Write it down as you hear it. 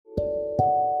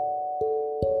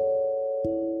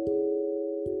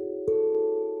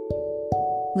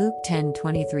Luke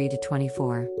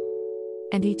 10:23-24.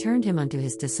 And he turned him unto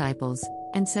his disciples,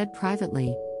 and said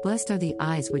privately, Blessed are the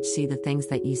eyes which see the things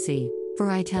that ye see,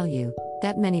 for I tell you,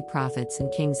 that many prophets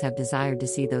and kings have desired to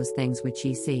see those things which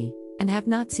ye see, and have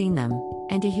not seen them,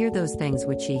 and to hear those things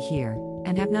which ye hear,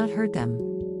 and have not heard them.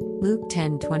 Luke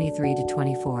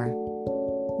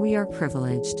 10:23-24. We are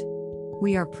privileged.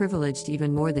 We are privileged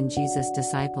even more than Jesus'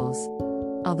 disciples.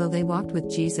 Although they walked with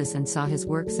Jesus and saw his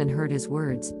works and heard his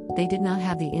words, they did not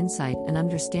have the insight and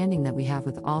understanding that we have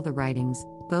with all the writings,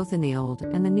 both in the Old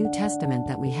and the New Testament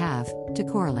that we have, to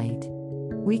correlate.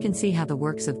 We can see how the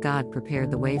works of God prepared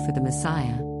the way for the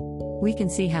Messiah. We can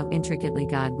see how intricately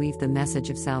God weaved the message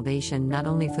of salvation not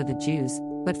only for the Jews,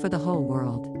 but for the whole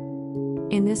world.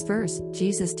 In this verse,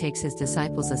 Jesus takes his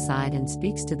disciples aside and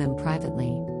speaks to them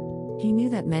privately. He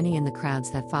knew that many in the crowds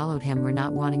that followed him were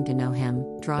not wanting to know him,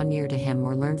 draw near to him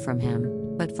or learn from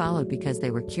him, but followed because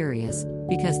they were curious,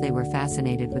 because they were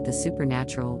fascinated with the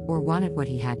supernatural or wanted what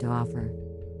he had to offer.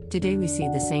 Today we see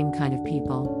the same kind of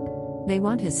people. They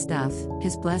want his stuff,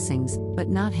 his blessings, but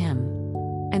not him.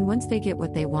 And once they get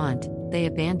what they want, they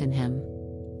abandon him.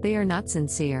 They are not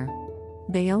sincere.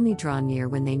 They only draw near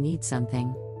when they need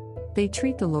something. They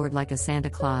treat the Lord like a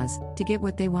Santa Claus, to get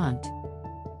what they want.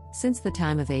 Since the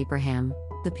time of Abraham,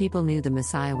 the people knew the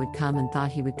Messiah would come and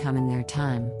thought he would come in their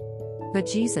time. But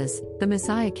Jesus, the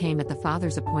Messiah, came at the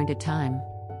Father's appointed time.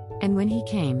 And when he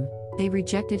came, they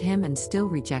rejected him and still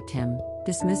reject him,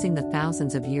 dismissing the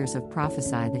thousands of years of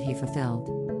prophecy that he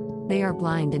fulfilled. They are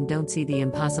blind and don't see the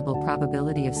impossible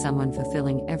probability of someone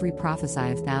fulfilling every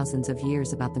prophecy of thousands of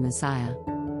years about the Messiah.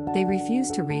 They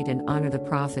refuse to read and honor the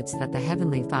prophets that the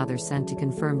Heavenly Father sent to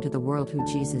confirm to the world who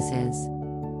Jesus is.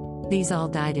 These all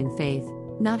died in faith,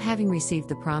 not having received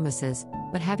the promises,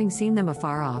 but having seen them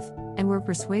afar off, and were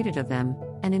persuaded of them,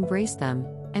 and embraced them,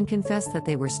 and confessed that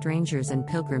they were strangers and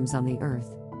pilgrims on the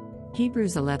earth.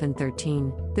 Hebrews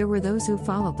 11:13. There were those who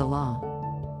followed the law.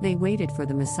 They waited for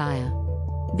the Messiah.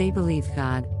 They believed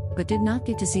God, but did not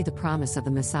get to see the promise of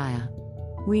the Messiah.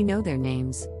 We know their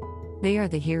names. They are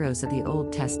the heroes of the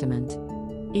Old Testament.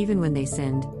 Even when they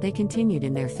sinned, they continued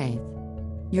in their faith.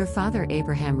 Your father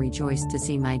Abraham rejoiced to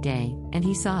see my day, and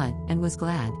he saw it, and was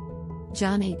glad.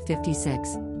 John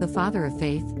 8:56, the father of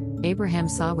faith, Abraham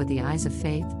saw with the eyes of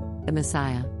faith, the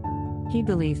Messiah. He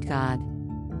believed God.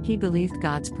 He believed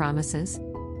God's promises.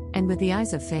 And with the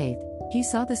eyes of faith, he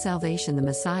saw the salvation the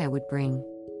Messiah would bring.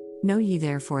 Know ye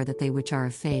therefore that they which are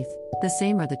of faith, the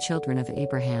same are the children of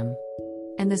Abraham.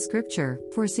 And the scripture,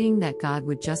 foreseeing that God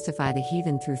would justify the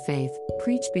heathen through faith,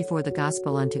 preached before the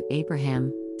gospel unto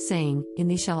Abraham, saying, In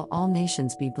thee shall all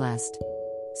nations be blessed.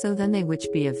 So then they which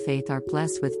be of faith are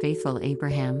blessed with faithful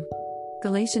Abraham.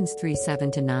 Galatians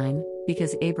 3:7-9,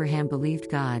 because Abraham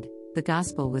believed God, the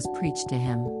gospel was preached to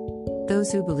him.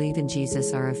 Those who believe in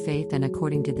Jesus are of faith and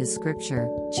according to this scripture,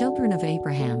 children of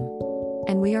Abraham.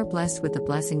 And we are blessed with the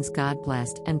blessings God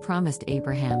blessed and promised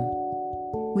Abraham.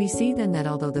 We see then that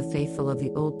although the faithful of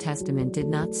the Old Testament did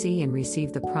not see and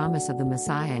receive the promise of the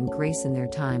Messiah and grace in their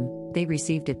time, they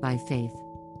received it by faith.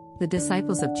 The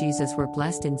disciples of Jesus were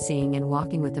blessed in seeing and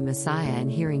walking with the Messiah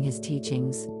and hearing his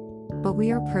teachings. But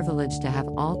we are privileged to have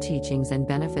all teachings and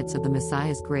benefits of the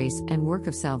Messiah's grace and work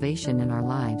of salvation in our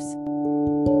lives.